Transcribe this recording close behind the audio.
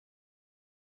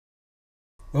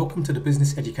Welcome to the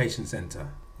Business Education Centre,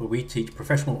 where we teach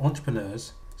professional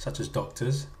entrepreneurs such as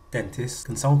doctors, dentists,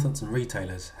 consultants and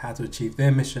retailers how to achieve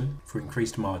their mission for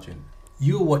increased margin.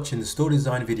 You are watching the Store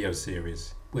Design video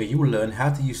series, where you will learn how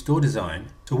to use store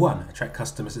design to 1. Attract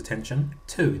customers' attention,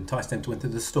 2. Entice them to enter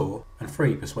the store, and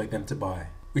 3. Persuade them to buy,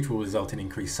 which will result in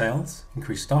increased sales,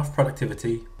 increased staff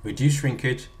productivity, reduced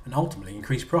shrinkage, and ultimately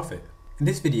increased profit. In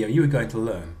this video you are going to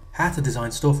learn how to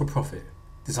design store for profit,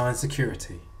 design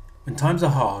security. When times are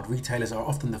hard, retailers are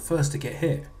often the first to get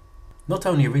hit. Not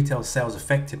only are retail sales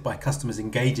affected by customers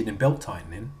engaging in belt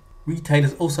tightening,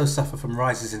 retailers also suffer from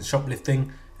rises in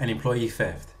shoplifting and employee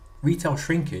theft. Retail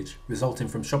shrinkage resulting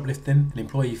from shoplifting and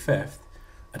employee theft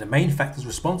are the main factors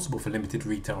responsible for limited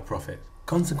retail profit.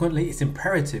 Consequently, it's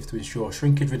imperative to ensure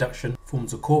shrinkage reduction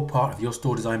forms a core part of your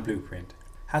store design blueprint.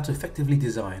 How to effectively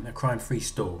design a crime-free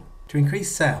store. To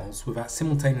increase sales without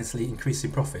simultaneously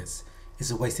increasing profits is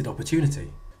a wasted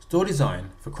opportunity. Store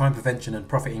design for crime prevention and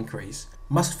profit increase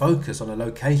must focus on the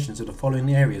locations of the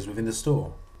following areas within the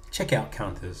store: checkout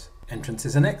counters,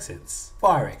 entrances and exits,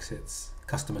 fire exits,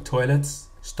 customer toilets,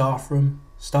 staff room,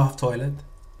 staff toilet,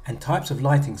 and types of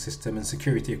lighting system and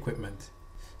security equipment.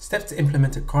 Steps to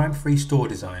implement a crime-free store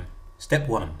design. Step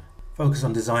 1. Focus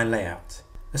on design layout.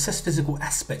 Assess physical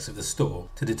aspects of the store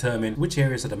to determine which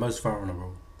areas are the most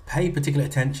vulnerable. Pay particular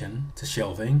attention to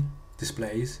shelving,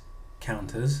 displays,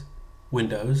 counters,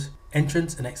 windows,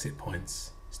 entrance and exit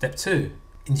points. Step 2.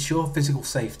 Ensure physical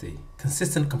safety.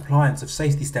 Consistent compliance of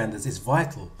safety standards is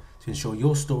vital to ensure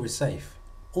your store is safe.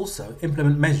 Also,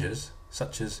 implement measures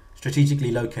such as strategically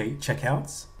locate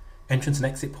checkouts, entrance and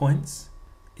exit points,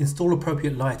 install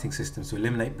appropriate lighting systems to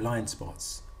eliminate blind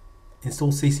spots,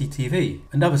 install CCTV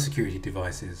and other security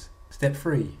devices. Step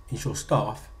 3. Ensure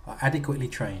staff are adequately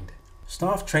trained.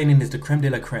 Staff training is the creme de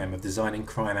la creme of designing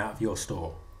crime out of your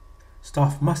store.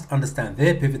 Staff must understand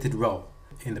their pivoted role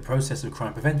in the process of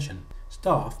crime prevention.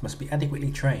 Staff must be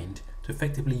adequately trained to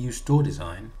effectively use store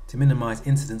design to minimize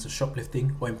incidents of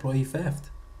shoplifting or employee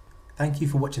theft. Thank you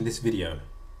for watching this video.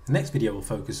 The next video will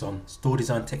focus on store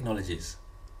design technologies.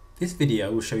 This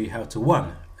video will show you how to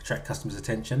 1. Attract customers'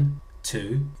 attention,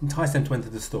 2. Entice them to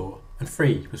enter the store, and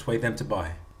 3. Persuade them to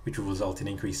buy, which will result in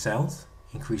increased sales,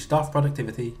 increased staff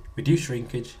productivity, reduced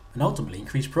shrinkage, and ultimately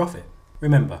increased profit.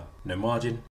 Remember, no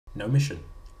margin, no mission.